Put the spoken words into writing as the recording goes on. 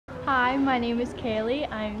Hi, my name is Kaylee.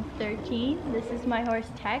 I'm 13. This is my horse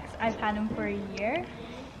Tex. I've had him for a year,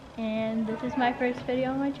 and this is my first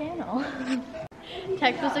video on my channel.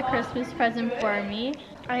 Tex was a Christmas present for me.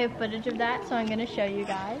 I have footage of that, so I'm going to show you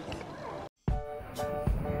guys.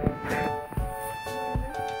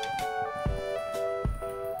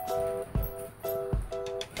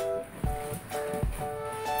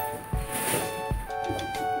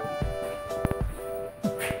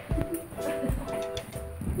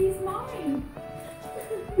 He's mine.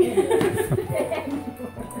 You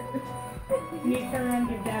need to turn around and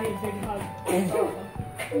give Daddy a big hug.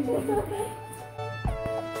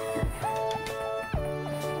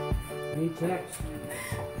 Hey, Tex.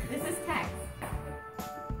 This is Tex.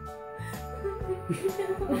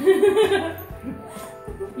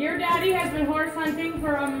 Your daddy has been horse hunting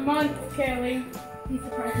for a month, Kaylee. He's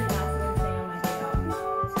surprised me last Wednesday on my day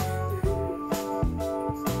off.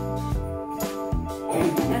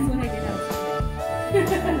 That's what I did outside.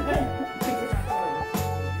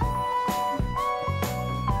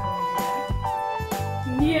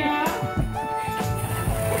 Yeah.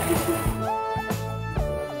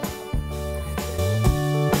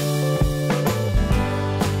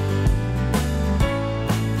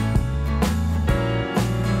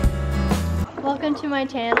 Welcome to my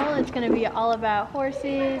channel. It's going to be all about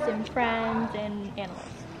horses and friends and animals.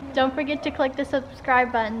 Don't forget to click the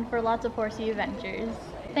subscribe button for lots of horsey adventures.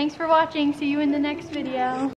 Thanks for watching. See you in the next video.